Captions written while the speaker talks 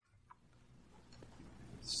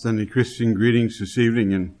Sending Christian greetings this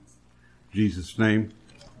evening in Jesus' name.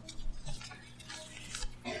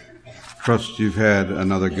 Trust you've had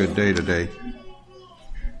another good day today,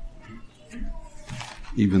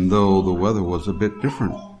 even though the weather was a bit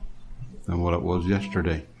different than what it was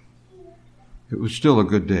yesterday. It was still a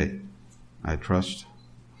good day, I trust,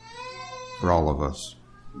 for all of us.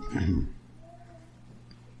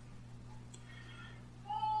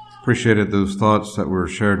 Appreciated those thoughts that were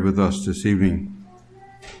shared with us this evening.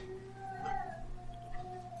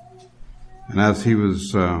 And as he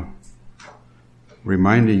was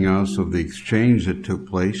reminding us of the exchange that took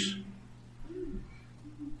place,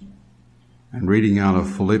 and reading out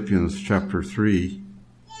of Philippians chapter 3,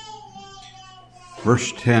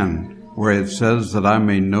 verse 10, where it says that I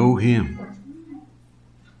may know him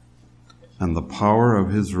and the power of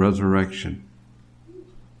his resurrection.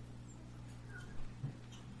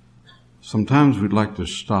 Sometimes we'd like to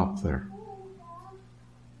stop there.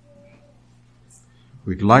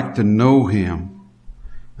 We'd like to know him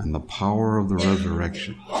and the power of the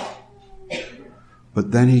resurrection. But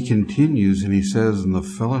then he continues and he says, in the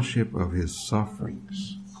fellowship of his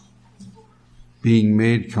sufferings, being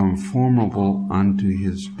made conformable unto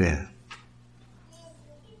his death.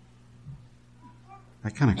 I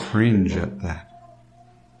kind of cringe at that.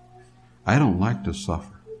 I don't like to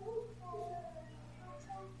suffer.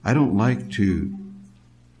 I don't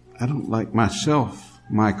like myself.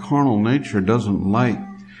 My carnal nature doesn't like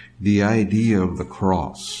the idea of the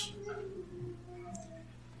cross.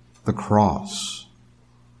 The cross.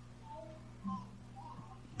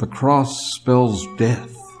 The cross spells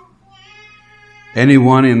death.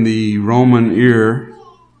 Anyone in the Roman era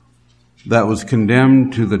that was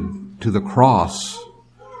condemned to the cross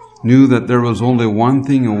knew that there was only one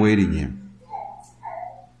thing awaiting him.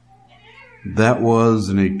 That was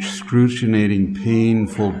an excruciating,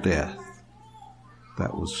 painful death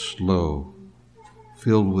that was slow,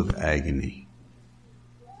 filled with agony.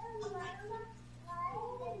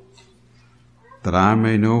 That I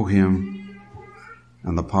may know him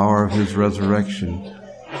and the power of his resurrection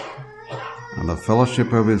and the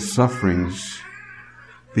fellowship of his sufferings,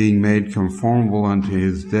 being made conformable unto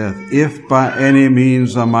his death, if by any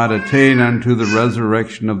means I might attain unto the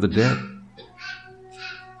resurrection of the dead.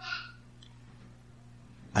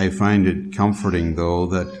 I find it comforting, though,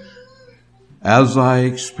 that as I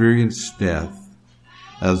experience death,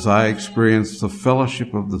 as I experience the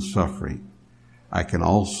fellowship of the suffering, I can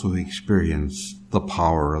also experience the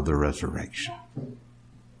power of the resurrection.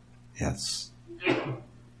 Yes.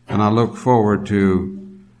 And I look forward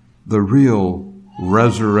to the real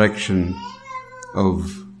resurrection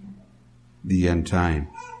of the end time,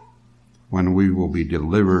 when we will be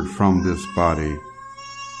delivered from this body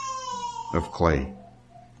of clay.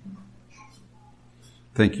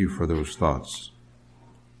 Thank you for those thoughts.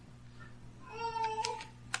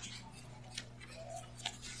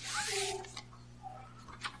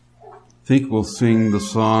 I think we'll sing the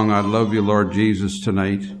song, I Love You, Lord Jesus,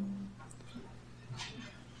 tonight.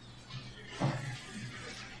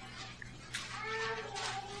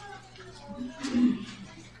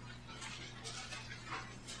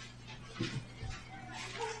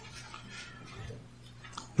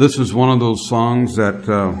 This is one of those songs that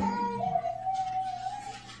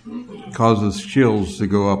causes chills to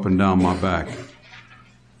go up and down my back.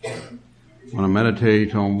 When I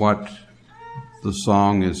meditate on what the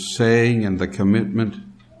song is saying and the commitment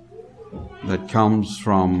that comes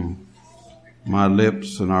from my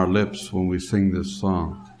lips and our lips when we sing this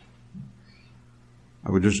song,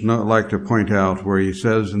 I would just like to point out where he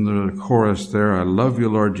says in the chorus there, I love you,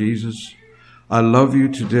 Lord Jesus. I love you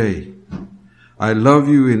today. I love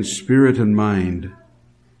you in spirit and mind.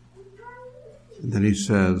 And then he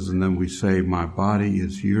says, and then we say, my body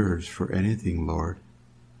is yours for anything, Lord.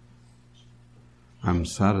 I'm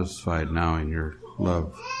satisfied now in your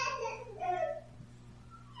love.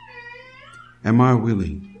 Am I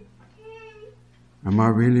willing? Am I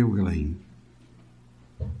really willing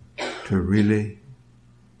to really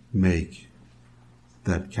make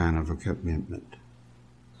that kind of a commitment?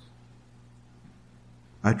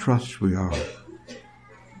 I trust we are.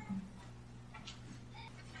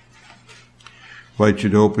 I invite you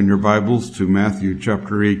to open your Bibles to Matthew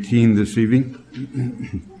chapter 18 this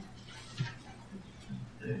evening.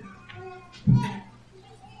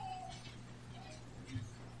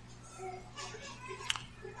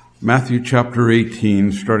 Matthew chapter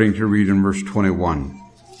 18, starting to read in verse 21.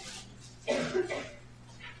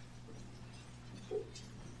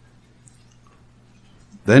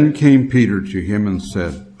 Then came Peter to him and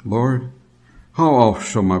said, Lord, how oft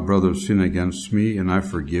shall my brother sin against me and I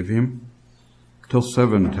forgive him? Till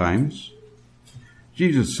 7 times?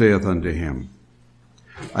 Jesus saith unto him,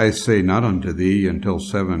 I say not unto thee until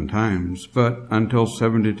 7 times, but until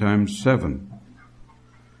 70 times 7.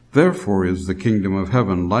 Therefore is the kingdom of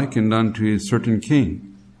heaven likened unto a certain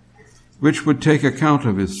king, which would take account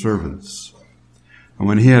of his servants. And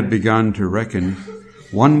when he had begun to reckon,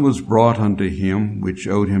 one was brought unto him which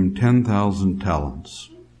owed him 10,000 talents.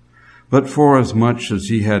 But forasmuch as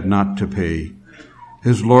he had not to pay,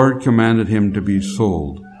 his Lord commanded him to be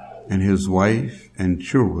sold, and his wife and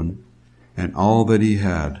children, and all that he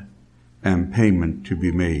had, and payment to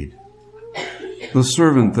be made. The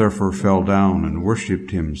servant therefore fell down and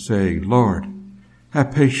worshipped him, saying, Lord,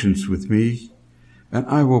 have patience with me, and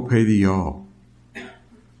I will pay thee all.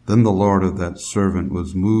 Then the Lord of that servant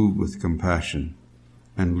was moved with compassion,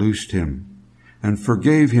 and loosed him, and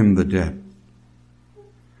forgave him the debt.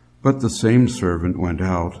 But the same servant went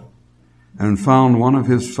out, and found one of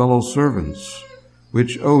his fellow servants,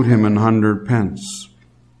 which owed him 100 pence.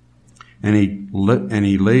 And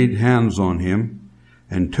he laid hands on him,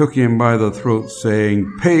 and took him by the throat,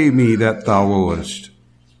 saying, Pay me that thou owest.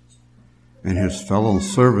 And his fellow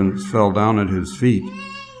servants fell down at his feet,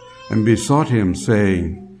 and besought him,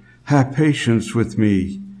 saying, Have patience with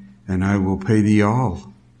me, and I will pay thee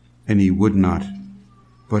all. And he would not,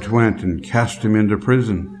 but went and cast him into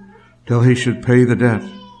prison, till he should pay the debt.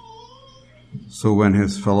 So when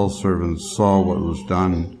his fellow servants saw what was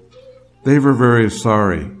done, they were very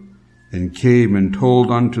sorry, and came and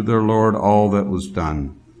told unto their Lord all that was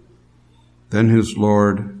done. Then his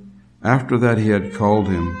Lord, after that he had called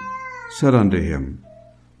him, said unto him,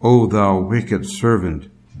 O thou wicked servant,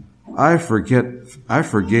 I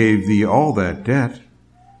forgave thee all that debt,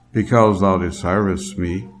 because thou desirest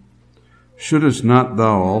me. Shouldest not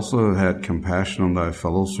thou also have had compassion on thy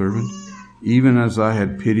fellow servant, even as I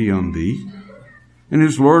had pity on thee? And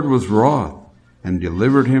his Lord was wroth, and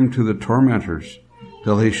delivered him to the tormentors,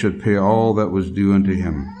 till he should pay all that was due unto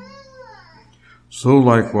him. So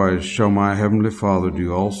likewise shall my heavenly Father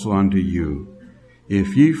do also unto you,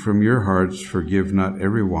 if ye from your hearts forgive not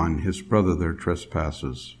every one his brother their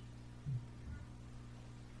trespasses.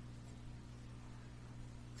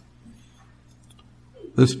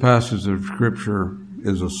 This passage of Scripture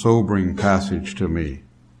is a sobering passage to me.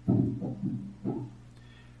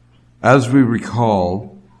 As we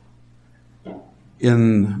recall,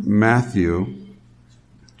 in Matthew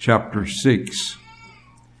chapter 6,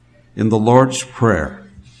 in the Lord's Prayer,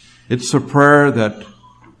 it's a prayer that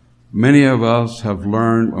many of us have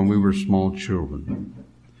learned when we were small children.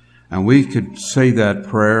 And we could say that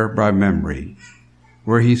prayer by memory,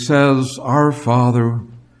 where he says, Our Father,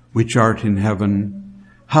 which art in heaven,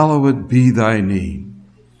 hallowed be thy name.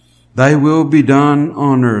 Thy will be done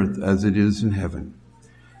on earth as it is in heaven.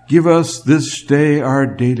 Give us this day our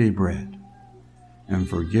daily bread, and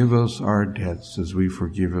forgive us our debts as we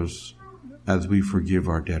forgive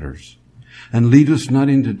our debtors. And lead us not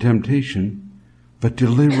into temptation, but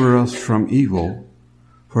deliver us from evil.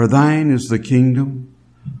 For thine is the kingdom,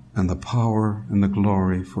 and the power, and the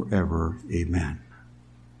glory forever. Amen.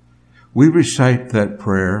 We recite that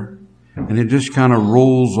prayer, and it just kind of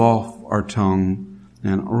rolls off our tongue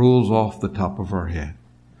and rolls off the top of our head.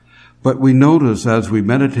 But we notice as we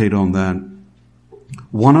meditate on that,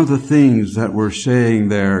 one of the things that we're saying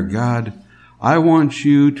there, God, I want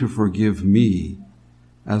you to forgive me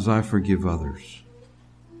as I forgive others.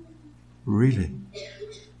 Really?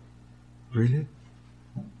 Really?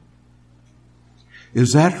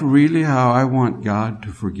 Is that really how I want God to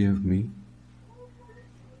forgive me?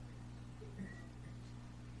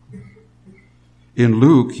 In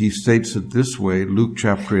Luke, he states it this way, Luke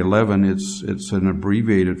chapter 11, it's an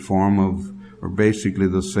abbreviated form of, or basically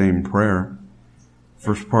the same prayer.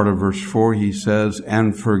 First part of verse 4, he says,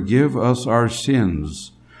 And forgive us our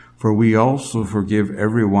sins, for we also forgive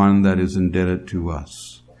everyone that is indebted to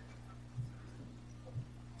us.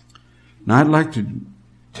 Now I'd like to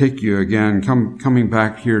take you again, coming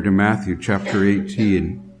back here to Matthew chapter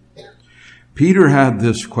 18. Peter had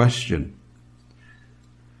this question.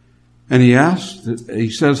 And he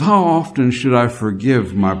says, How often should I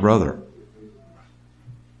forgive my brother?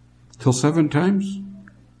 Till 7 times?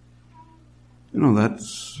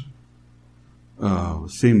 That's,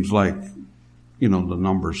 seems like, the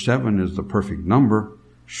number 7 is the perfect number.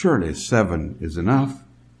 Surely 7 is enough.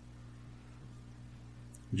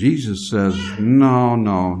 Jesus says, no,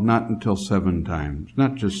 not until 7 times.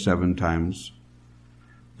 Not just 7 times.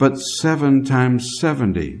 But 7 times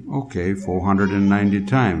 70. Okay, 490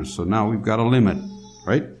 times. So now we've got a limit,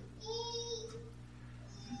 right?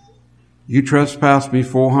 You trespassed me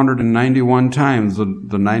 491 times. The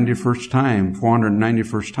 91st time,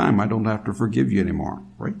 491st time, I don't have to forgive you anymore,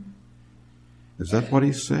 right? Is that what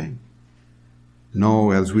he's saying?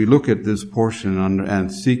 No, as we look at this portion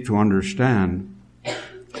and seek to understand,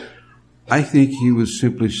 I think he was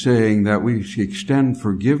simply saying that we extend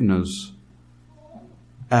forgiveness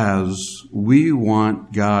as we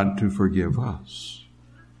want God to forgive us.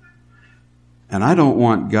 And I don't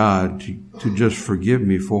want God to just forgive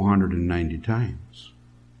me 490 times.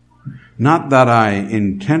 Not that I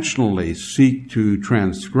intentionally seek to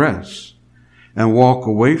transgress and walk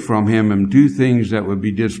away from him and do things that would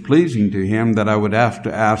be displeasing to him, that I would have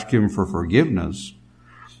to ask him for forgiveness.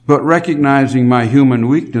 But recognizing my human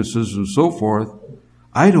weaknesses and so forth,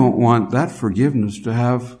 I don't want that forgiveness to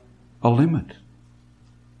have a limit.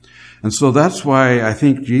 And so that's why I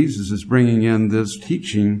think Jesus is bringing in this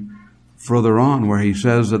teaching further on, where he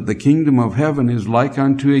says that the kingdom of heaven is like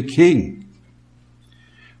unto a king,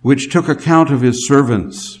 which took account of his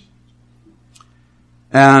servants.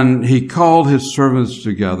 And he called his servants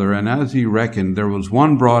together, and as he reckoned, there was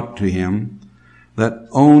one brought to him that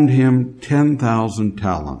owned him 10,000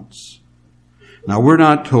 talents. Now, we're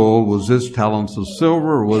not told, was this talents of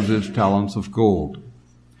silver or was this talents of gold?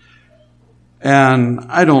 And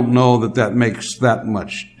I don't know that makes that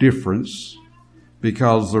much difference,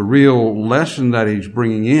 because the real lesson that he's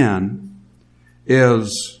bringing in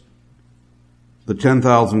is the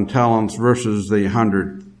 10,000 talents versus the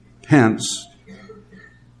 100 pence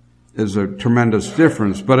is a tremendous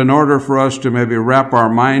difference. But in order for us to maybe wrap our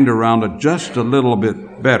mind around it just a little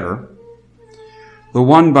bit better, the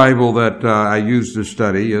one Bible that I use to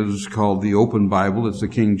study is called the Open Bible. It's the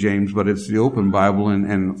King James, but it's the Open Bible,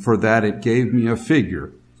 and for that it gave me a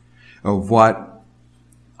figure of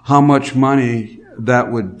how much money that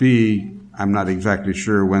would be. I'm not exactly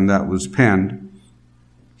sure when that was penned.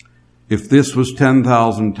 If this was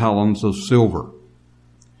 10,000 talents of silver,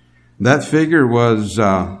 that figure was,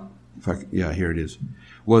 here it is,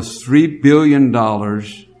 was $3 billion,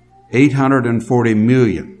 840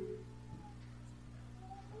 million.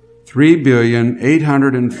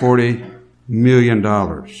 $3,840 million.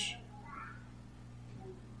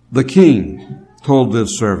 The king told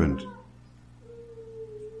this servant,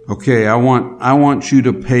 okay, I want you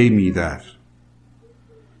to pay me that.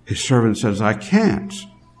 His servant says, I can't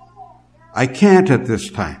at this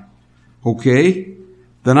time. Okay,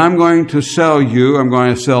 then I'm going to sell you. I'm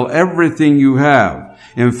going to sell everything you have.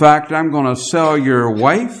 In fact, I'm going to sell your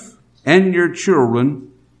wife and your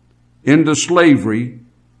children into slavery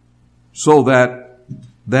so that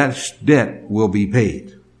debt will be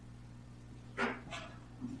paid.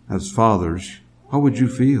 As fathers, how would you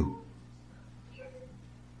feel?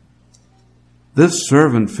 This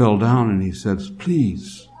servant fell down and he says,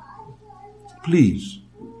 please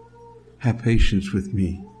have patience with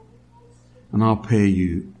me, and I'll pay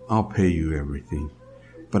you everything.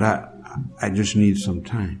 But I just need some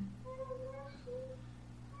time.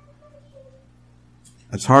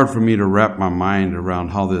 It's hard for me to wrap my mind around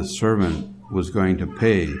how this servant was going to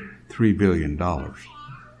pay $3 billion.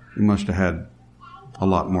 He must have had a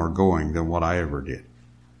lot more going than what I ever did.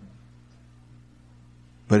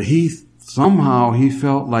 But he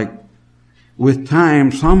felt like with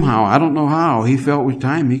time, somehow, I don't know how, he felt with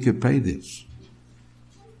time he could pay this.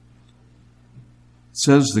 It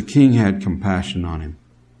says the king had compassion on him.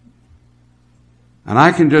 And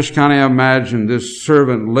I can just kind of imagine this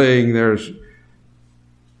servant laying there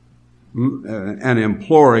and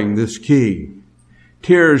imploring this king,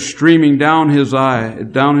 tears streaming down his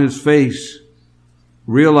face,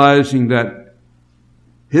 realizing that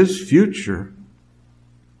his future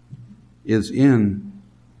is in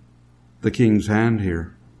the king's hand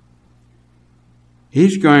here.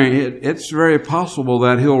 It's very possible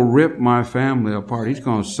that he'll rip my family apart. He's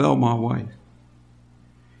going to sell my wife.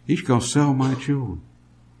 He's going to sell my children.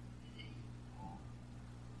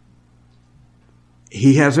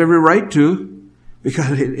 He has every right to,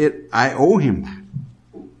 because I owe him that.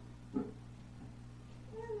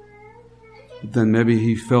 But then maybe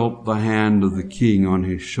he felt the hand of the king on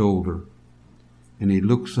his shoulder, and he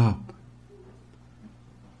looks up,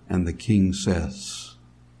 and the king says,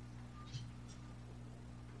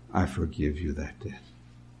 I forgive you that debt.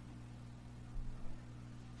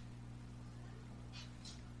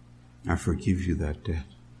 I forgive you that debt.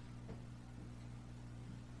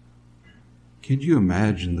 Can you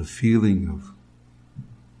imagine the feeling of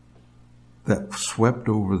that swept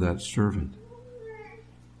over that servant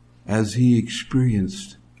as he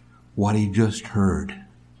experienced what he just heard?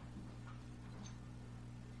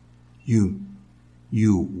 You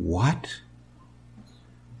what?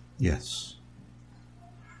 Yes.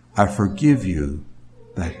 I forgive you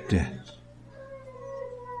that debt.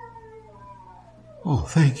 Oh,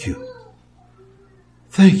 thank you.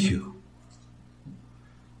 Thank you.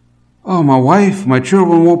 Oh, my wife, my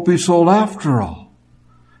children won't be sold after all.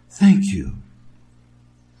 Thank you.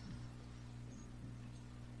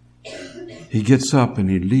 He gets up and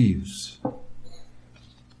he leaves.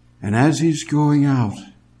 And as he's going out,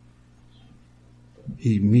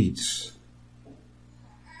 he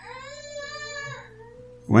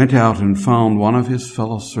went out and found one of his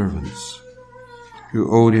fellow servants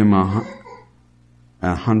who owed him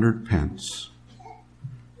 100 pence,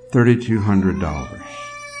 $3,200.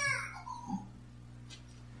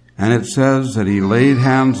 And it says that he laid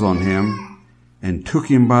hands on him and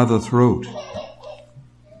took him by the throat.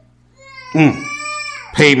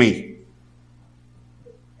 Pay me.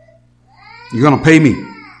 You're going to pay me.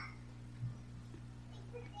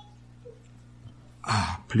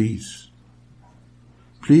 Please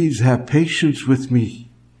have patience with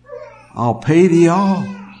me. I'll pay thee all.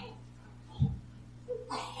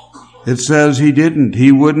 It says he didn't.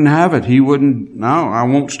 He wouldn't have it. He wouldn't. No, I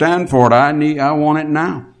won't stand for it. I want it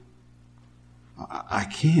now. I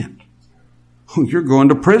can't. Oh, you're going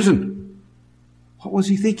to prison. What was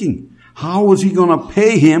he thinking? How was he going to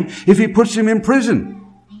pay him if he puts him in prison?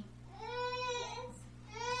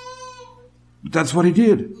 But that's what he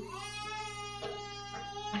did.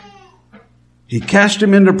 He cast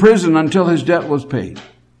him into prison until his debt was paid.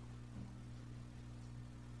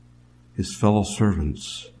 His fellow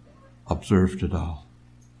servants observed it all.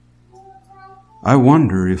 I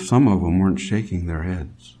wonder if some of them weren't shaking their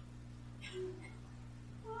heads.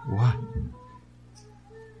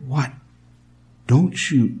 What?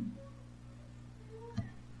 Don't you?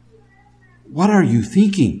 What are you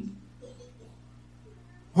thinking?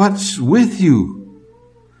 What's with you?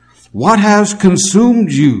 What has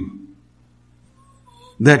consumed you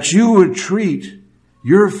that you would treat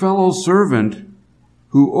your fellow servant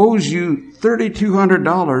who owes you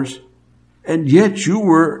 $3,200 and yet you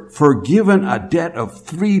were forgiven a debt of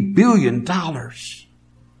 $3 billion?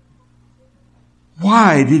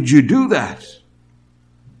 Why did you do that?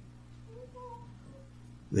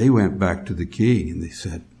 They went back to the king and they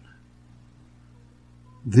said,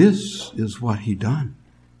 this is what he done.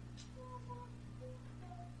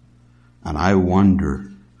 And I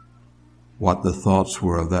wonder what the thoughts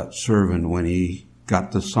were of that servant when he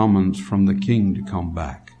got the summons from the king to come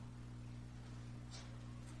back.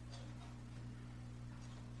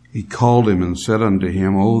 He called him and said unto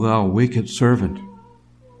him, O thou wicked servant,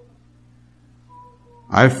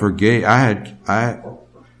 I forgave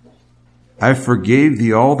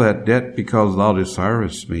thee all that debt because thou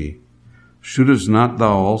desirest me. Shouldest not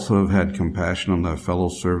thou also have had compassion on thy fellow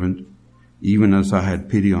servant, even as I had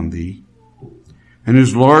pity on thee? And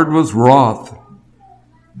his Lord was wroth,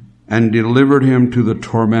 and delivered him to the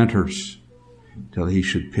tormentors, till he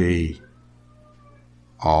should pay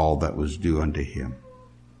all that was due unto him.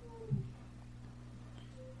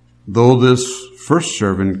 Though this first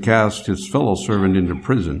servant cast his fellow servant into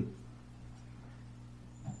prison,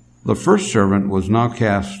 the first servant was now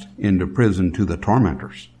cast into prison to the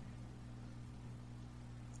tormentors.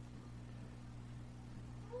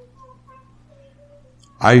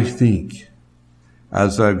 I think,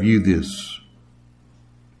 as I view this,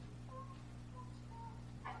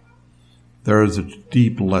 there is a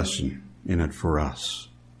deep lesson in it for us.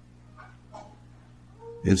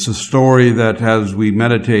 It's a story that as we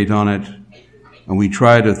meditate on it and we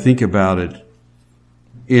try to think about it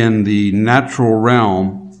in the natural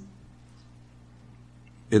realm,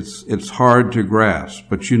 it's hard to grasp.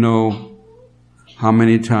 But you know, how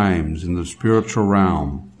many times in the spiritual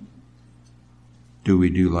realm do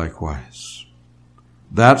we do likewise?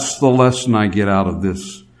 That's the lesson I get out of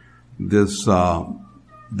this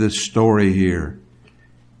story here.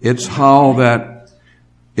 It's how that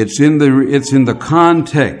it's in the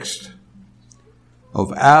context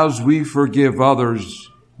of as we forgive others,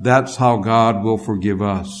 that's how God will forgive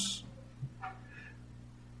us.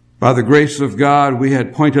 By the grace of God, we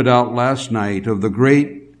had pointed out last night of the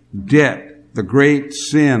great debt, the great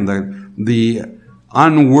sin, the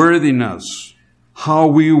unworthiness, how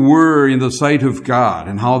we were in the sight of God,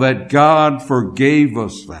 and how that God forgave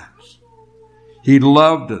us that. He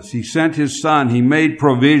loved us. He sent His Son. He made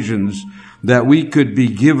provisions that we could be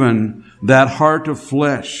given that heart of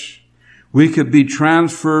flesh. We could be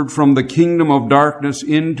transferred from the kingdom of darkness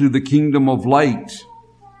into the kingdom of light.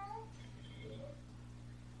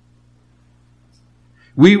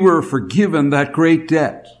 We were forgiven that great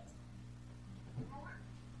debt.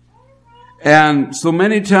 And so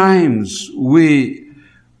many times we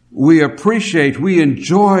appreciate, we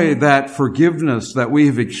enjoy that forgiveness that we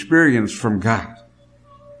have experienced from God.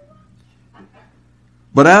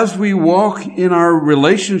 But as we walk in our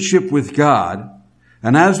relationship with God,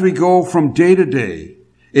 and as we go from day to day,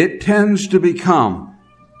 it tends to become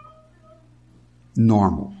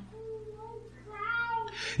normal.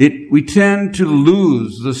 We tend to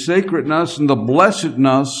lose the sacredness and the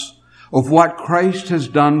blessedness of what Christ has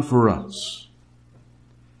done for us.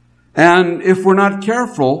 And if we're not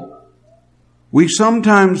careful, we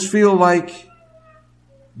sometimes feel like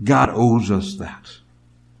God owes us that.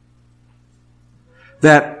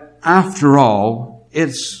 That after all,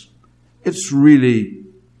 it's really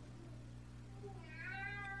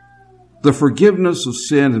the forgiveness of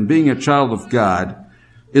sin and being a child of God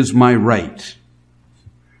is my right.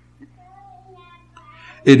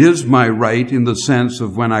 It is my right in the sense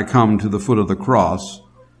of when I come to the foot of the cross,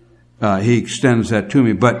 He extends that to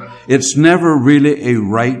me. But it's never really a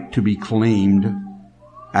right to be claimed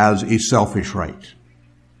as a selfish right.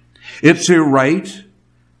 It's a right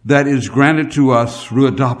that is granted to us through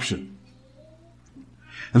adoption.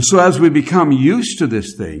 And so as we become used to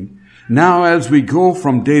this thing, now as we go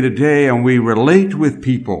from day to day and we relate with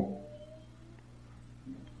people,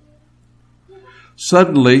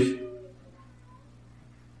 suddenly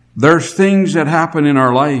there's things that happen in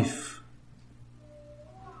our life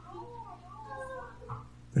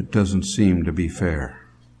that doesn't seem to be fair.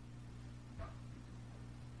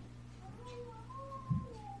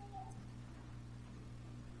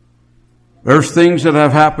 There's things that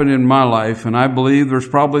have happened in my life, and I believe there's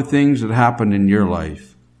probably things that happened in your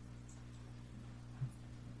life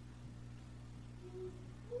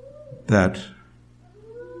that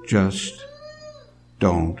just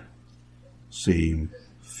don't seem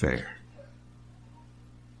fair.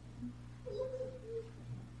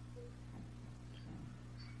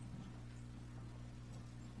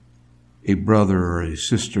 A brother or a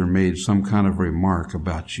sister made some kind of remark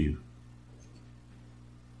about you,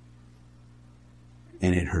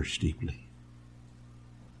 and it hurts deeply.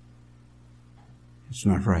 It's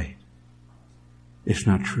not right. It's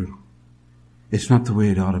not true. It's not the way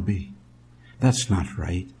it ought to be. That's not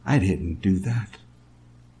right. I didn't do that.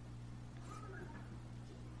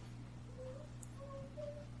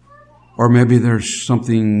 Or maybe there's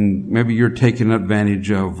something, maybe you're taken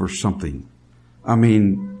advantage of or something. I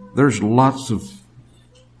mean, there's lots of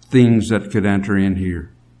things that could enter in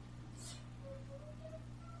here.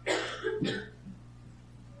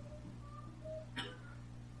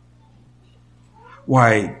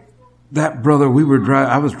 Why, that brother,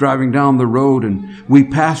 I was driving down the road and we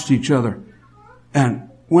passed each other. And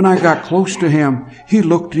when I got close to him, he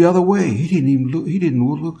looked the other way. He didn't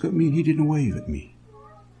look at me. He didn't wave at me.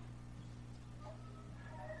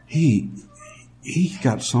 He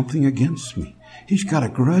got something against me. He's got a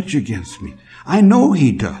grudge against me. I know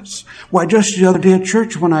he does. Why, just the other day at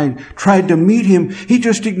church when I tried to meet him, he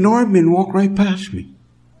just ignored me and walked right past me.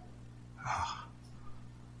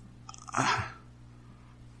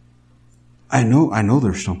 I know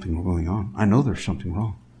there's something going on. I know there's something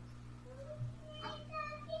wrong.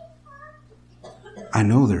 I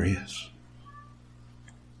know there is.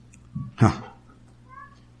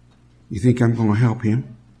 You think I'm going to help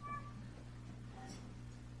him?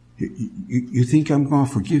 You think I'm going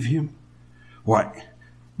to forgive him? Why,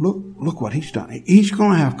 look what he's done. He's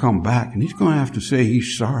going to have to come back and he's going to have to say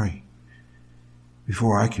he's sorry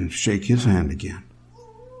before I can shake his hand again.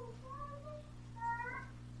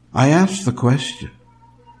 I asked the question,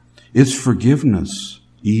 is forgiveness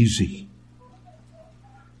easy?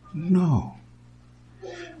 No.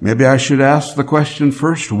 Maybe I should ask the question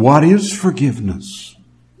first, what is forgiveness?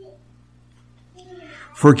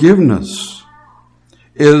 Forgiveness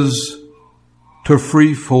is to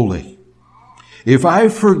free fully. If I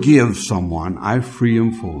forgive someone, I free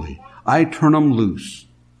them fully. I turn them loose.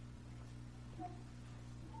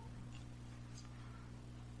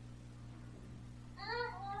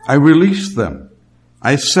 I release them.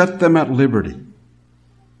 I set them at liberty.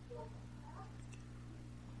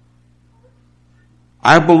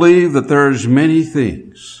 I believe that there's many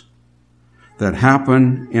things that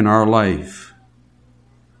happen in our life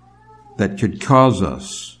that could cause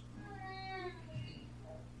us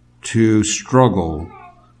to struggle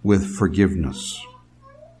with forgiveness.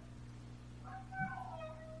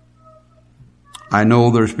 I know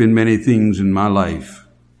there's been many things in my life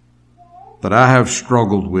that I have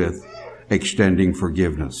struggled with extending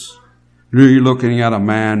forgiveness. You're looking at a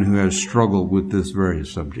man who has struggled with this very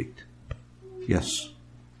subject. Yes,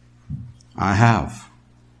 I have.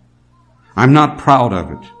 I'm not proud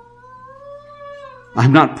of it.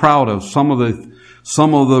 I'm not proud of some of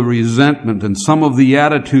the resentment and some of the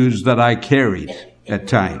attitudes that I carried at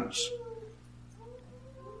times.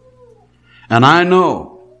 And I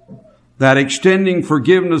know that extending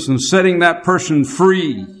forgiveness and setting that person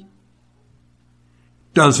free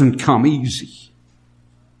doesn't come easy.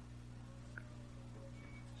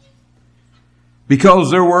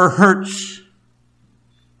 because there were hurts,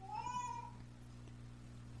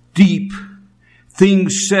 deep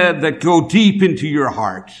things said that go deep into your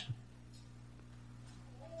heart.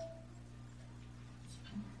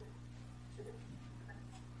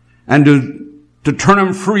 And to turn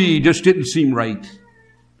them free just didn't seem right.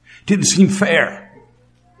 Didn't seem fair.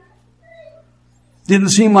 Didn't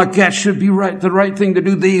seem like that should be right, the right thing to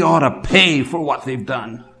do. They ought to pay for what they've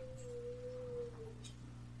done.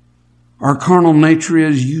 Our carnal nature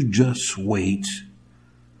is, you just wait.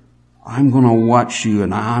 I'm going to watch you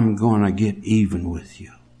and I'm going to get even with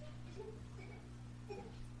you.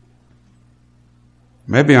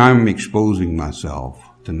 Maybe I'm exposing myself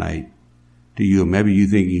tonight to you. Maybe you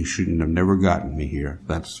think you shouldn't have never gotten me here.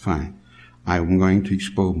 That's fine. I'm going to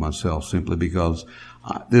expose myself simply because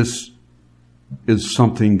this is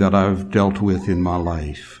something that I've dealt with in my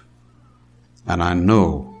life. And I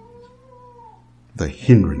know the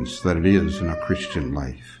hindrance that it is in a Christian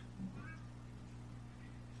life.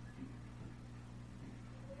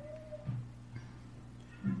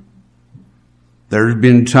 There's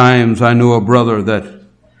been times, I know a brother that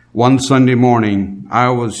one Sunday morning I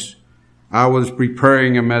was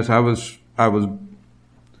preparing a mess. I was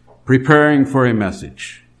preparing for a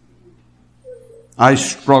message. I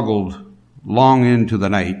struggled long into the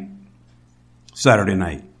night, Saturday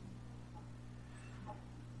night.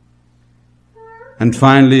 And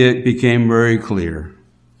finally it became very clear.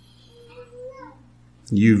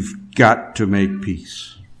 You've got to make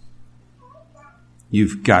peace.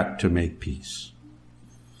 You've got to make peace.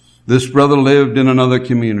 This brother lived in another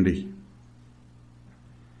community.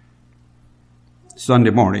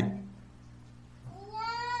 Sunday morning,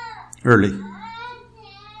 early,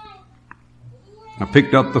 I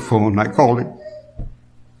picked up the phone. I called him.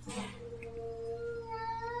 I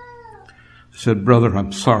said, "Brother,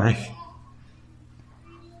 I'm sorry.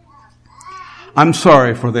 I'm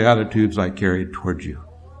sorry for the attitudes I carried towards you.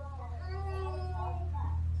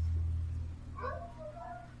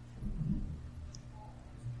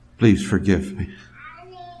 Please forgive me."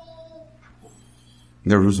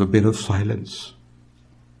 There was a bit of silence.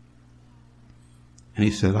 And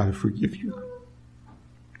he said, "I forgive you."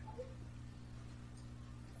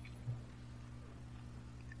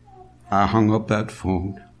 I hung up that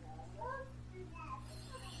phone.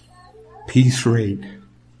 Peace reigned.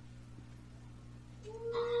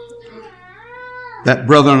 That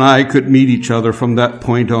brother and I could meet each other from that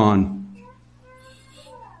point on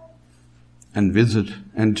and visit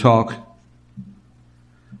and talk.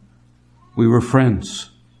 We were friends.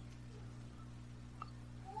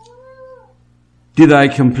 Did I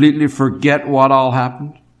completely forget what all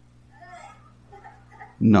happened?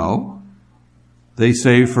 No. They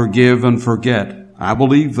say forgive and forget. I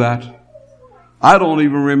believe that. I don't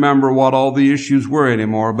even remember what all the issues were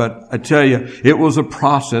anymore, but I tell you, it was a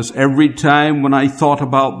process. Every time when I thought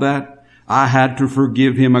about that, I had to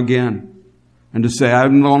forgive him again. And to say,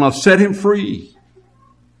 I'm going to set him free.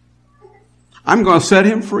 I'm going to set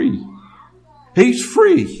him free. He's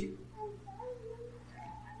free.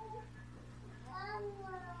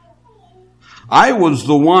 I was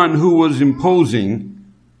the one who was imposing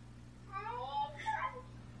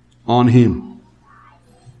on him.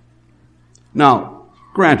 Now,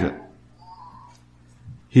 granted,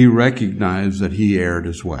 he recognized that he erred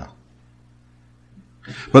as well.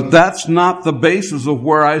 But that's not the basis of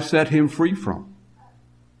where I set him free from.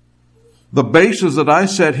 The basis that I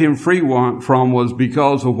set him free from was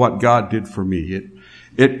because of what God did for me.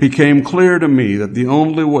 It became clear to me that the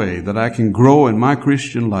only way that I can grow in my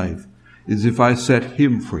Christian life is if I set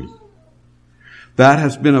him free. That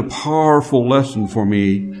has been a powerful lesson for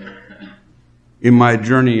me in my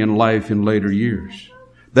journey in life in later years.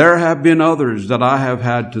 There have been others that I have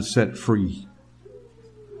had to set free.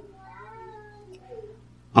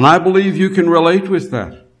 And I believe you can relate with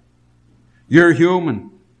that. You're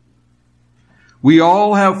human. We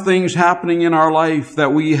all have things happening in our life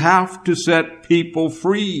that we have to set people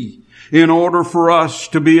free in order for us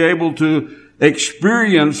to be able to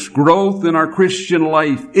experience growth in our Christian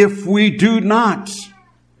life. If we do not,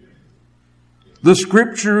 the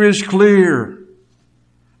scripture is clear.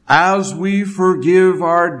 As we forgive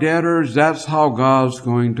our debtors, that's how God's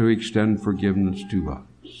going to extend forgiveness to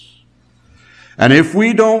us. And if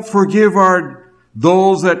we don't forgive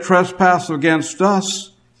those that trespass against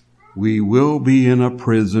us, we will be in a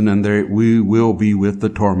prison and we will be with the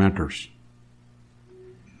tormentors.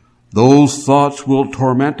 Those thoughts will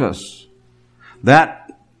torment us.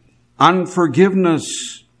 That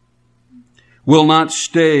unforgiveness will not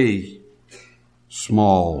stay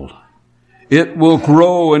small. It will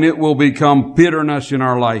grow and it will become bitterness in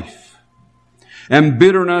our life. And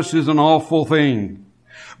bitterness is an awful thing.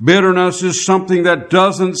 Bitterness is something that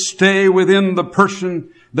doesn't stay within the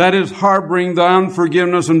person that is harboring the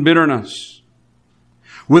unforgiveness and bitterness.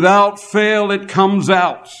 Without fail, it comes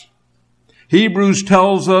out. Hebrews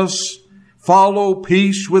tells us, follow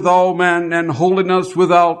peace with all men and holiness,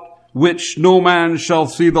 without which no man shall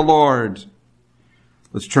see the Lord.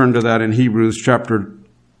 Let's turn to that in Hebrews chapter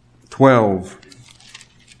 12.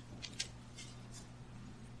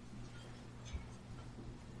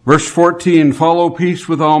 Verse 14, follow peace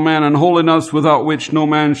with all men and holiness, without which no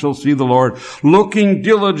man shall see the Lord, looking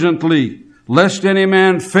diligently, lest any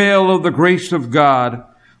man fail of the grace of God,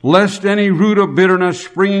 lest any root of bitterness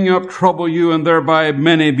springing up trouble you, and thereby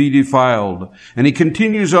many be defiled. And he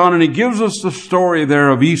continues on, and he gives us the story there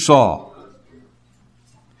of Esau.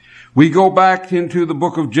 We go back into the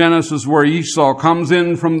book of Genesis where Esau comes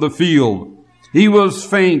in from the field. He was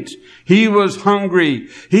faint. He was hungry.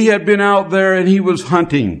 He had been out there and he was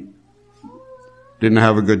hunting. Didn't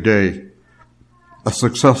have a good day. A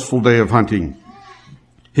successful day of hunting.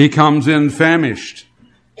 He comes in famished.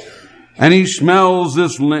 And he smells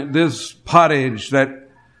this pottage that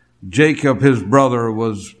Jacob, his brother,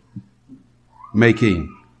 was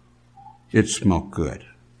making. It smelled good.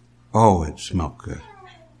 Oh, it smelled good.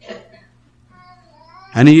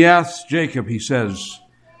 And he asks Jacob, he says,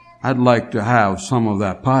 I'd like to have some of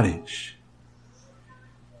that pottage.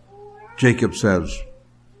 Jacob says,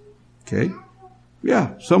 okay,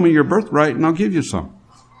 yeah, some of your birthright and I'll give you some.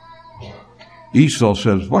 Esau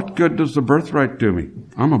says, what good does the birthright do me?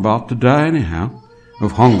 I'm about to die anyhow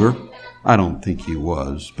of hunger. I don't think he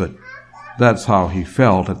was, but that's how he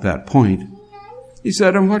felt at that point. He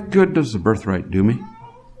said, and what good does the birthright do me?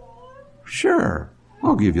 Sure,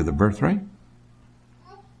 I'll give you the birthright.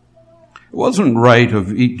 It wasn't right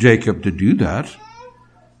of Jacob to do that,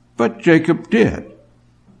 but Jacob did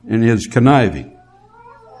in his conniving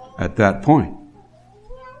at that point.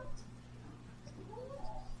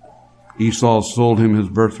 Esau sold him his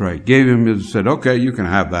birthright, gave him his, said, okay, you can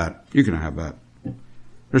have that. You can have that.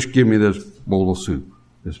 Just give me this bowl of soup,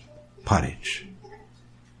 this pottage.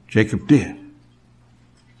 Jacob did.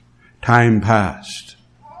 Time passed.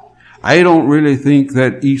 I don't really think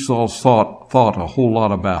that Esau thought a whole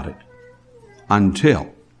lot about it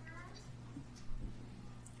until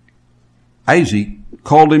Isaac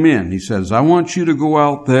called him in. He says, I want you to go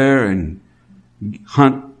out there and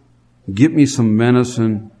hunt, get me some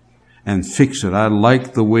venison and fix it. I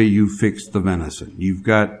like the way you fixed the venison.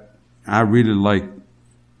 I really like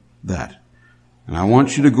that. And I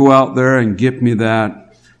want you to go out there and get me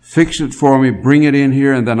that, fix it for me, bring it in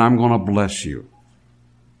here, and then I'm going to bless you.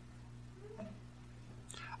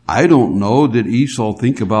 I don't know, did Esau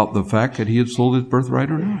think about the fact that he had sold his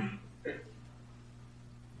birthright or not?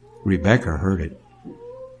 Rebekah heard it.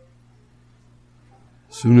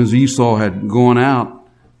 As soon as Esau had gone out,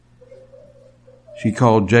 she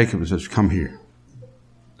called Jacob and says, come here.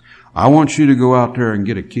 I want you to go out there and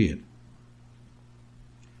get a kid.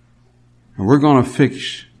 And we're going to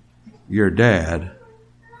fix your dad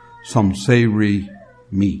some savory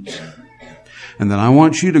meat. And then I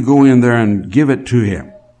want you to go in there and give it to him.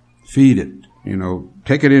 Feed it,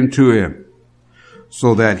 take it into him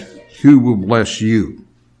so that he will bless you.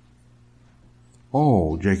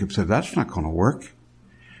 Oh, Jacob said, that's not going to work.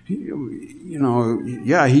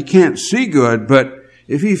 Yeah, he can't see good, but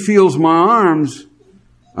if he feels my arms,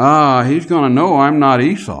 he's going to know I'm not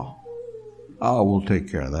Esau. Oh, we'll take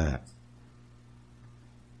care of that.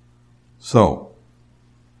 So,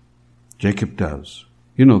 Jacob does.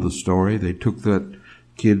 You know the story. They took that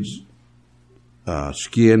kid's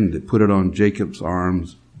skin, they put it on Jacob's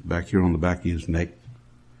arms, back here on the back of his neck.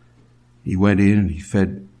 He went in and he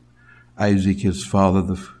fed Isaac, his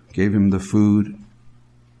father, gave him the food.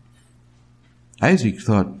 Isaac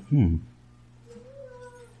thought,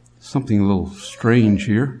 something a little strange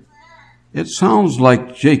here. It sounds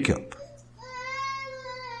like Jacob.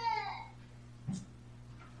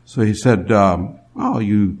 So he said,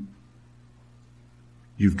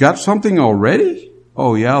 you've got something already?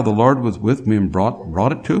 Oh yeah, the Lord was with me and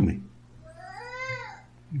brought it to me.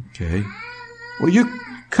 Okay. Well, you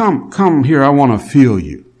come here. I want to feel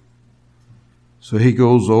you. So he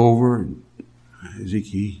goes over and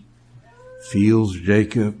he feels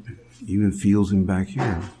Jacob, even feels him back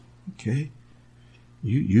here. Okay.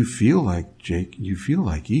 You feel like Jake. You feel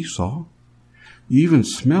like Esau. You even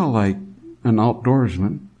smell like an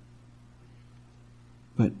outdoorsman.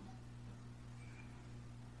 But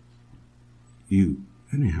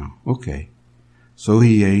anyhow, okay. So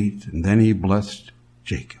he ate, and then he blessed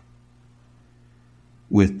Jacob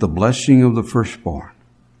with the blessing of the firstborn.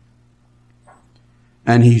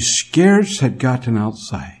 And he scarce had gotten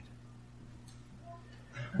outside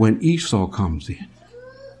when Esau comes in,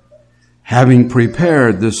 having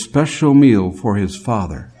prepared this special meal for his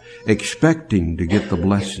father, expecting to get the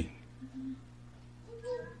blessing.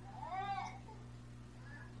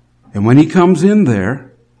 And when he comes in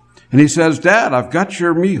there, and he says, Dad, I've got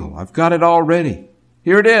your meal. I've got it all ready.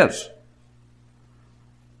 Here it is.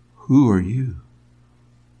 Who are you?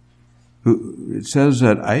 It says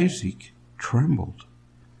that Isaac trembled.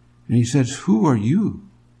 And he says, who are you?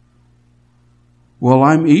 Well,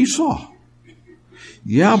 I'm Esau.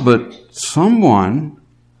 Yeah, but someone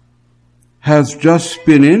has just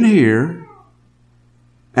been in here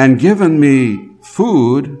and given me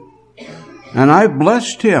food, and I've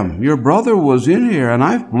blessed him. Your brother was in here, and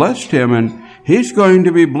I've blessed him, and he's going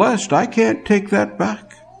to be blessed. I can't take that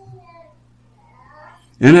back.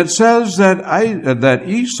 And it says that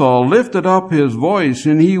Esau lifted up his voice,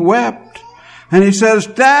 and he wept. And he says,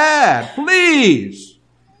 Dad, please,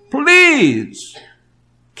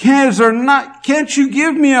 can't you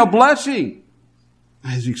give me a blessing?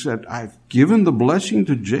 Isaac said, I've given the blessing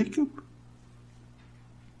to Jacob.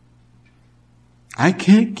 I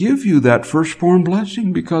can't give you that firstborn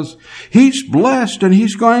blessing because he's blessed and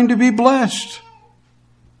he's going to be blessed.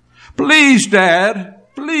 Please, Dad,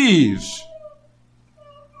 please.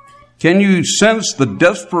 Can you sense the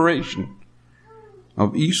desperation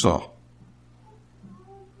of Esau?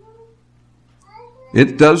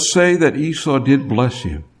 It does say that Esau did bless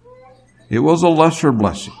him. It was a lesser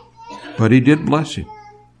blessing, but he did bless him.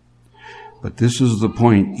 But this is the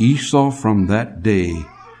point. Esau from that day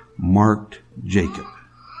marked Jacob.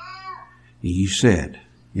 He said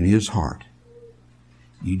in his heart,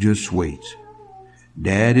 you just wait.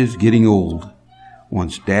 Dad is getting old.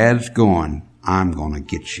 Once Dad's gone, I'm going to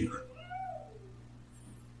get you.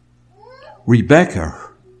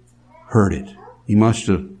 Rebekah heard it. He must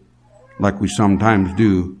have, like we sometimes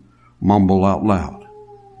do, mumble out loud.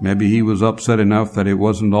 Maybe he was upset enough that it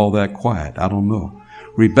wasn't all that quiet. I don't know.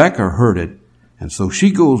 Rebekah heard it, and so she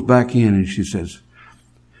goes back in and she says,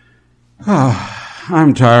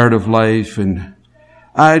 I'm tired of life, and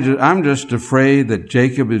I'm just afraid that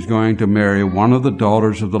Jacob is going to marry one of the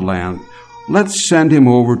daughters of the land. Let's send him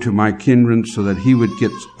over to my kindred so that he would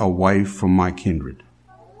get a wife from my kindred.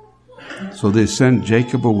 So they sent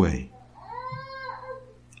Jacob away.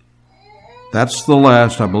 That's the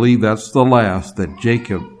last, I believe that's the last that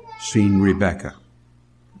Jacob seen Rebekah.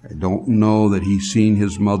 I don't know that he's seen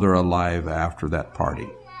his mother alive after that party.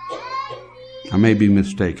 I may be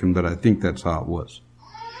mistaken, but I think that's how it was.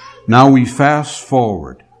 Now we fast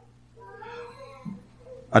forward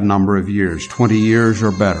a number of years, 20 years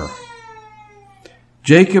or better.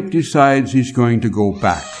 Jacob decides he's going to go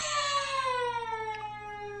back.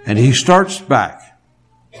 And he starts back.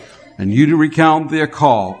 And you recall the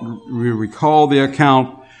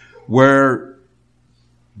account where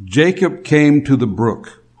Jacob came to the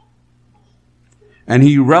brook. And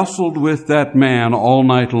he wrestled with that man all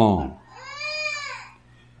night long.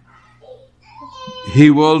 He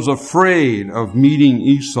was afraid of meeting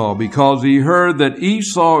Esau because he heard that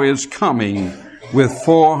Esau is coming with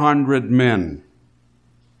 400 men.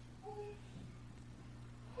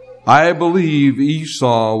 I believe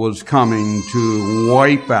Esau was coming to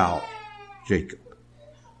wipe out Jacob.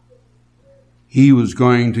 He was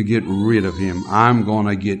going to get rid of him. I'm going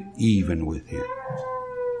to get even with him.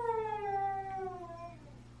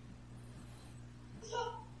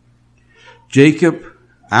 Jacob,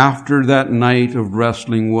 after that night of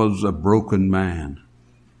wrestling, was a broken man.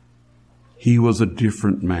 He was a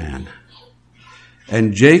different man.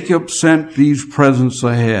 And Jacob sent these presents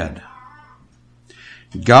ahead.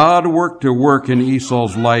 God worked a work in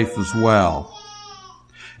Esau's life as well.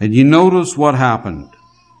 And you notice what happened.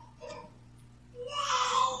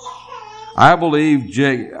 I believe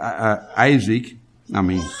Jacob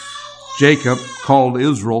called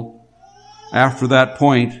Israel after that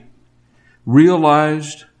point,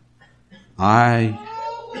 realized I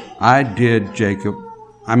did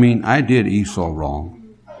Esau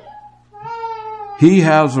wrong. He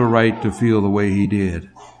has a right to feel the way he did.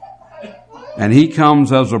 And he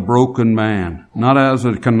comes as a broken man, not as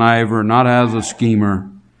a conniver, not as a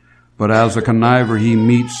schemer, but as a conniver. He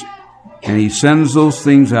meets and he sends those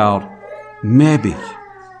things out. Maybe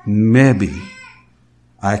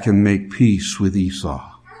I can make peace with Esau.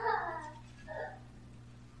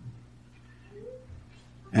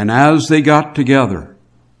 And as they got together,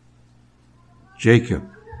 Jacob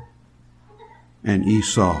and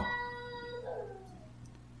Esau,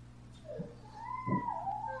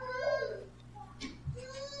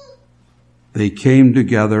 they came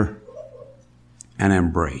together and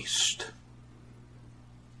embraced.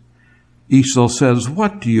 Esau says,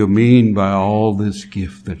 what do you mean by all this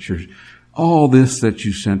gift that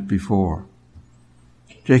you sent before?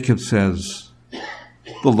 Jacob says,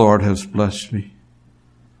 the Lord has blessed me.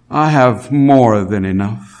 I have more than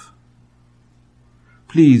enough.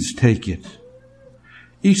 Please take it.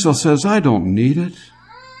 Esau says, I don't need it.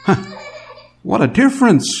 What a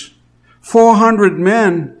difference. 400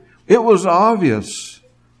 men. It was obvious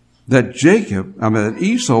that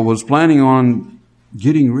Esau was planning on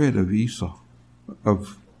getting rid of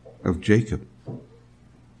Jacob.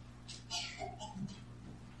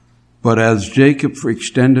 But as Jacob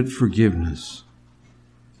extended forgiveness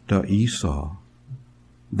to Esau,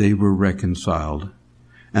 they were reconciled.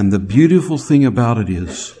 And the beautiful thing about it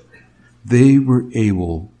is they were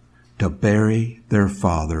able to bury their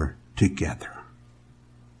father together.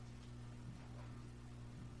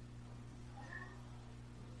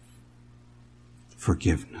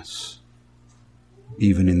 Forgiveness,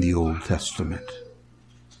 even in the Old Testament,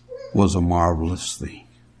 was a marvelous thing.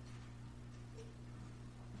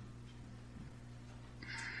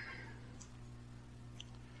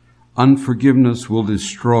 Unforgiveness will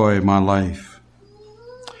destroy my life.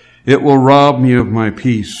 It will rob me of my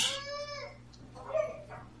peace.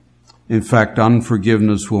 In fact,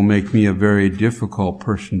 unforgiveness will make me a very difficult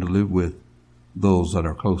person to live with, those that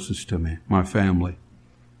are closest to me, my family.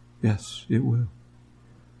 Yes, it will.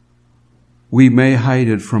 We may hide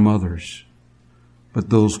it from others, but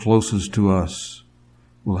those closest to us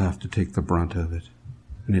will have to take the brunt of it,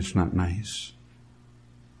 and it's not nice.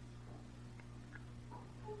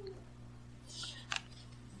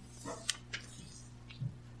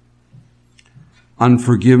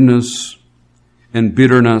 Unforgiveness and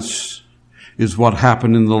bitterness is what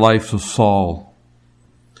happened in the life of Saul.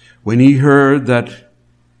 When he heard that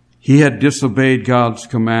he had disobeyed God's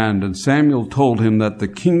command, and Samuel told him that the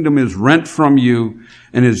kingdom is rent from you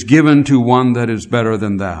and is given to one that is better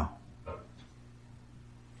than thou.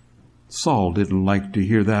 Saul didn't like to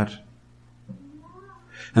hear that.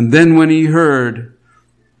 And then when he heard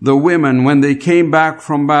the women, when they came back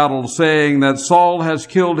from battle, saying that Saul has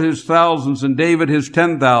killed his thousands and David his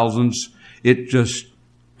 10,000s, it just,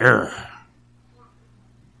 I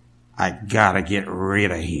gotta get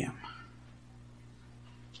rid of him.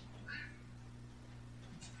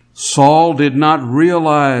 Saul did not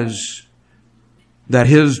realize that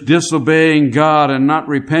his disobeying God and not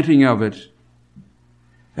repenting of it,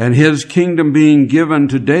 and his kingdom being given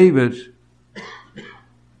to David,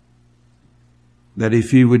 that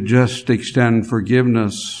if he would just extend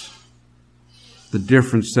forgiveness, the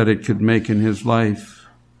difference that it could make in his life.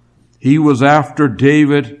 He was after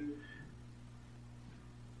David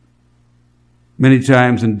many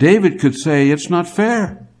times, and David could say, it's not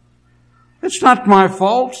fair. It's not my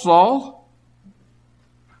fault, Saul.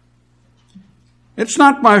 It's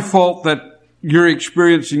not my fault that you're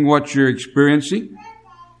experiencing what you're experiencing.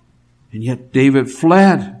 And yet David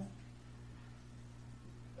fled.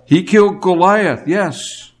 He killed Goliath,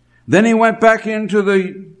 yes. Then he went back into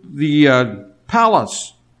the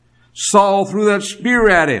palace. Saul threw that spear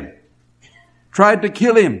at him, tried to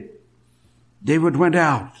kill him. David went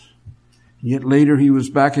out. And yet later he was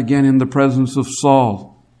back again in the presence of Saul.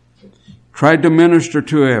 Tried to minister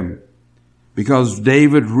to him, because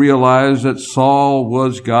David realized that Saul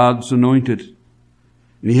was God's anointed.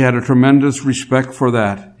 And he had a tremendous respect for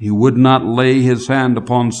that. He would not lay his hand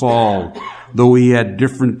upon Saul, though he had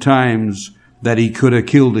different times that he could have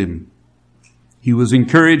killed him. He was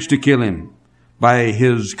encouraged to kill him by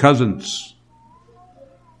his cousins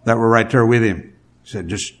that were right there with him. He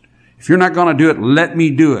said, if you're not going to do it, let me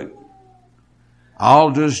do it.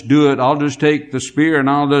 I'll just do it. I'll just take the spear and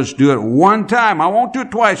I'll just do it one time. I won't do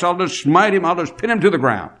it twice. I'll just smite him. I'll just pin him to the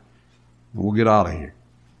ground. And we'll get out of here.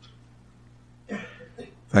 In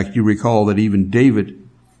fact, you recall that even David,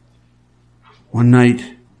 one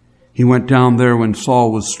night, he went down there when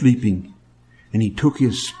Saul was sleeping, and he took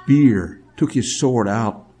his spear, took his sword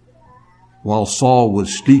out while Saul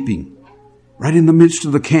was sleeping, right in the midst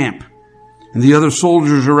of the camp, and the other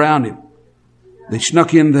soldiers around him. They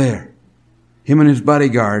snuck in there. Him and his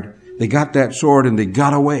bodyguard, they got that sword and they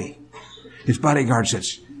got away. His bodyguard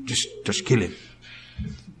says, just kill him.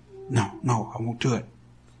 No, I won't do it.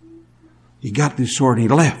 He got this sword and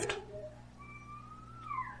he left.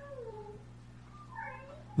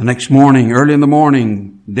 The next morning, early in the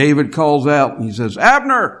morning, David calls out and he says,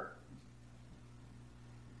 Abner,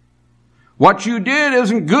 what you did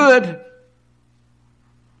isn't good.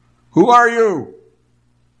 Who are you?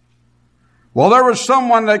 Well, there was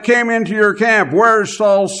someone that came into your camp. Where's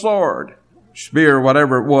Saul's sword? Spear,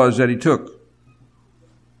 whatever it was that he took.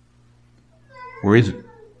 Where is it?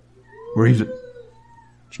 Where is it?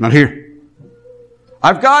 It's not here.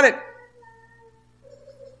 I've got it.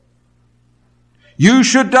 You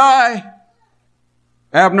should die,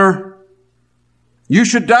 Abner. You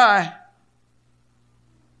should die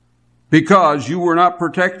because you were not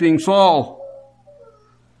protecting Saul.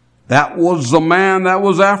 That was the man that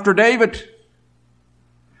was after David.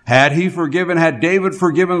 Had David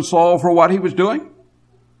forgiven Saul for what he was doing?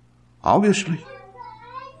 Obviously.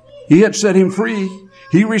 He had set him free.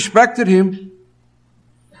 He respected him.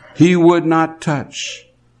 He would not touch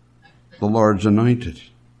the Lord's anointed.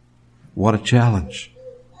 What a challenge.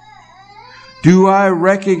 Do I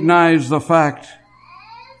recognize the fact,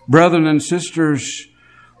 brethren and sisters,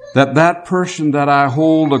 that person that I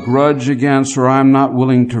hold a grudge against or I'm not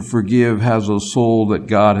willing to forgive has a soul that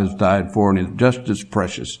God has died for and is just as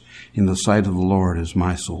precious in the sight of the Lord as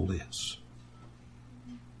my soul is.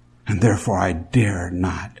 And therefore I dare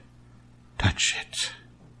not touch it.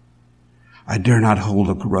 I dare not hold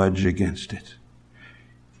a grudge against it.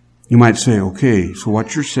 You might say, okay, so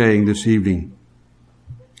what you're saying this evening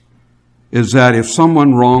is that if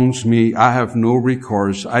someone wrongs me, I have no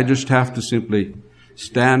recourse. I just have to simply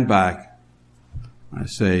stand back. I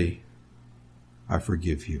say, I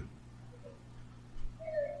forgive you.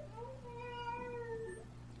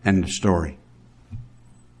 End of story.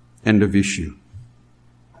 End of issue.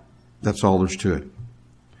 That's all there's to it.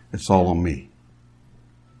 It's all on me.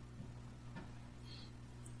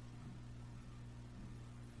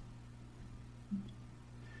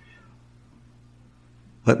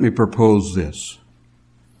 Let me propose this.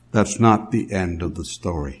 That's not the end of the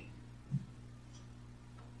story.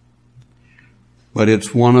 But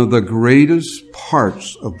it's one of the greatest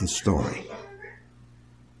parts of the story.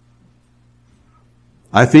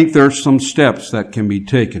 I think there's some steps that can be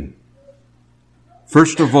taken.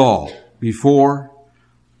 First of all, before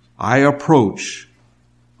I approach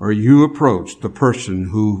or you approach the person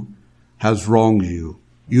who has wronged you,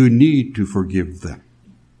 you need to forgive them.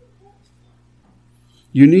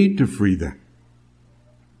 You need to free them.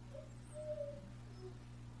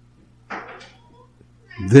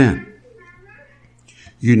 Then,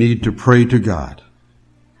 you need to pray to God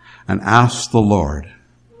and ask the Lord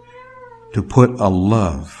to put a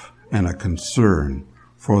love and a concern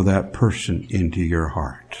for that person into your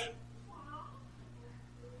heart.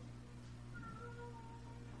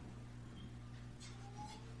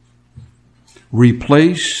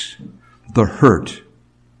 Replace the hurt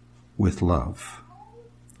with love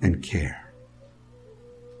and care.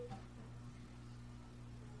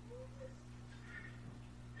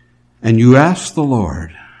 And you ask the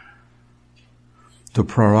Lord to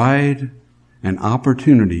provide an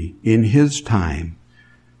opportunity in His time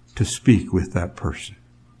to speak with that person.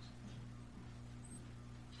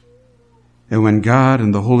 And when God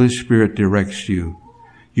and the Holy Spirit directs you,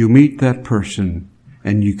 you meet that person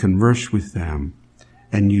and you converse with them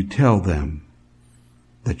and you tell them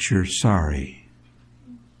that you're sorry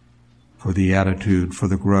for the attitude, for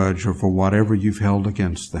the grudge, or for whatever you've held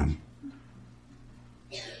against them.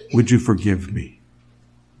 Would you forgive me?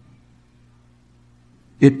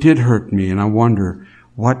 It did hurt me, and I wonder,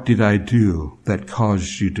 what did I do that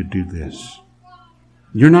caused you to do this?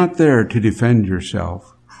 You're not there to defend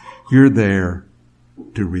yourself. You're there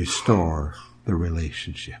to restore the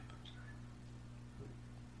relationship.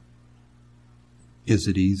 Is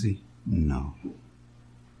it easy? No.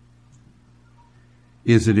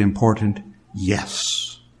 Is it important?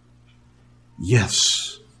 Yes.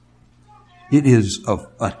 Yes. It is of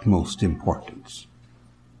utmost importance.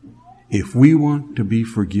 If we want to be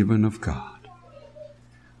forgiven of God,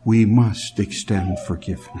 we must extend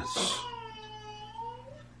forgiveness.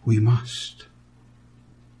 We must.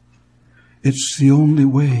 It's the only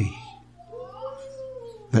way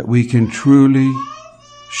that we can truly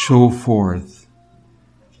show forth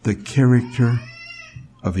the character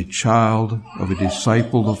of a child, of a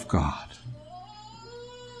disciple of God.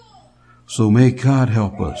 So may God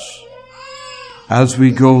help us as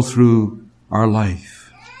we go through our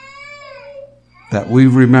life, that we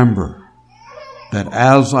remember that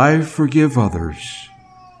as I forgive others,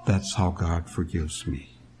 that's how God forgives me.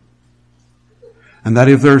 And that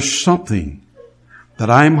if there's something that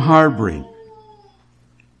I'm harboring,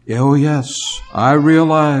 oh yes, I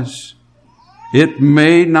realize it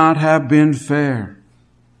may not have been fair.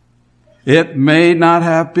 It may not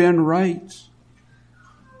have been right.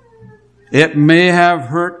 It may have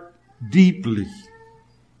hurt deeply.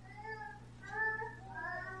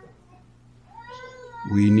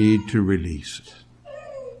 We need to release it.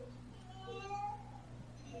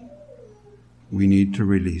 We need to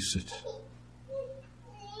release it.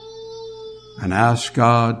 And ask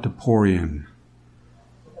God to pour in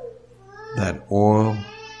that oil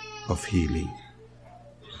of healing.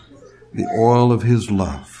 the oil of His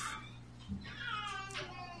love.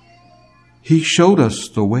 He showed us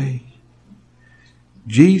the way.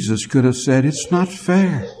 Jesus could have said, it's not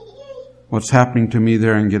fair what's happening to me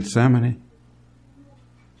there in Gethsemane.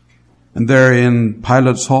 And there in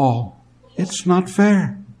Pilate's hall, it's not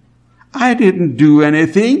fair. I didn't do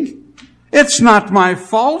anything. It's not my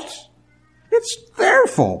fault. It's their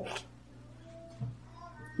fault.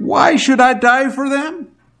 Why should I die for them?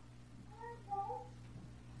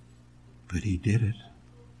 But He did it.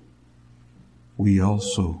 We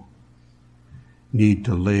also need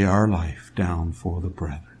to lay our life down for the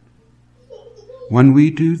brethren. When we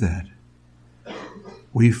do that,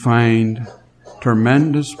 we find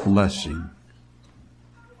tremendous blessing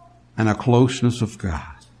and a closeness of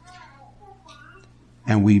God.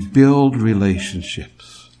 And we build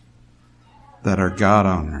relationships that are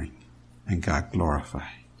God-honoring and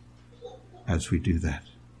God-glorifying as we do that.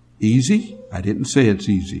 Easy? I didn't say it's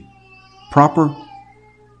easy. Proper?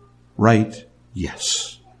 Right?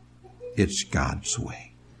 Yes. It's God's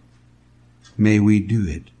way. May we do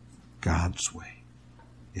it God's way.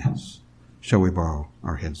 Yes. Shall we bow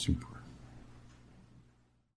our heads in prayer?